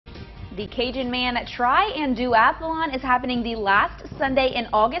The CajunMan Tri and Duathlon is happening the last Sunday in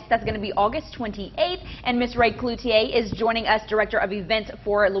August. That's going to be August 28th. And Miss Ray Cloutier is joining us, Director of Events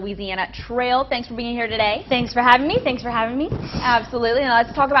for Louisiana Trail. Thanks for being here today. Thanks for having me. Thanks for having me. Absolutely. Now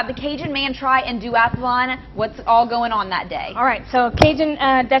let's talk about the CajunMan Tri and Duathlon. What's all going on that day? All right. So Cajun,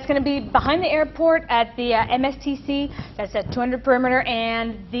 that's going to be behind the airport at the MSTC. That's at 200 perimeter,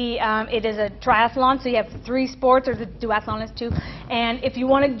 and it is a triathlon. So you have 3 sports, or the duathlon is 2. And if you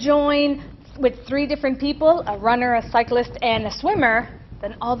want to join with 3 different people, a runner, a cyclist, and a swimmer,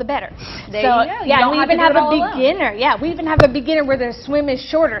 then all the better. There you go. Yeah, we even have a beginner. Yeah, we even have a beginner where the swim is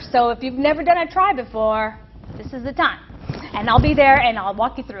shorter. So if you've never done a tri before, this is the time. And I'll be there and I'll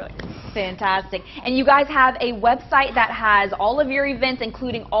walk you through it. Fantastic. And you guys have a website that has all of your events,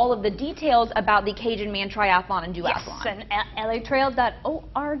 including all of the details about the CajunMan Triathlon and Duathlon. Yes, and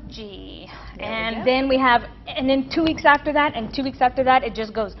latrail.org. And then we have, and then 2 weeks after that, it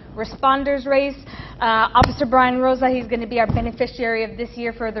just goes Responders Race. Officer Brian Rosa, he's going to be our beneficiary of this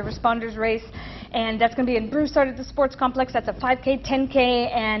year for the Responders Race. And that's going to be in Broussard at the Sports Complex. That's a 5K, 10K,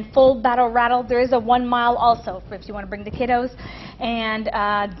 and full battle rattle. There is a 1 mile also for if you want to bring the kiddos. And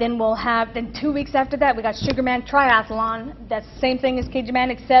then 2 weeks after that, we got CajunMan Triathlon. That's the same thing as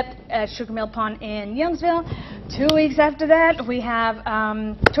CajunMan, except Sugar Mill Pond in Youngsville. 2 weeks after that, we have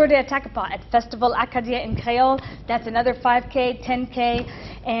Tour de Atacapa at Festival Acadia in Creole. That's another 5K, 10K,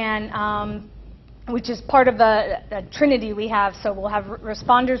 and which is part of a trinity we have. So we'll have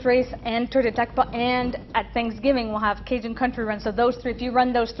Responders Race and Tour de Atacapa, and at Thanksgiving we'll have Cajun Country Run. So those 3, if you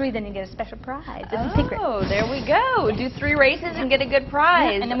run those 3, then you get a special prize. It's a secret. Oh, there we go. Do 3 races and get a good prize.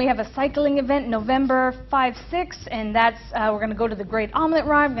 Yeah, and then we have a cycling event November 5, 6, and that's we're going to go to the Great Omelette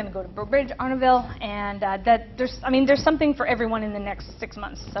Ride. We're going to go to Burr Bridge, Arnaville, and there's something for everyone in the next 6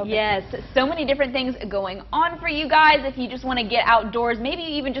 months. So yes, so many different things going on for you guys. If you just want to get outdoors, maybe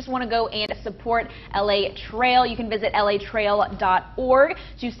you even just want to go and support LA Trail, you can visit latrail.org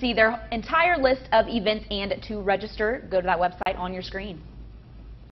to see their entire list of events and to register. Go to that website on your screen.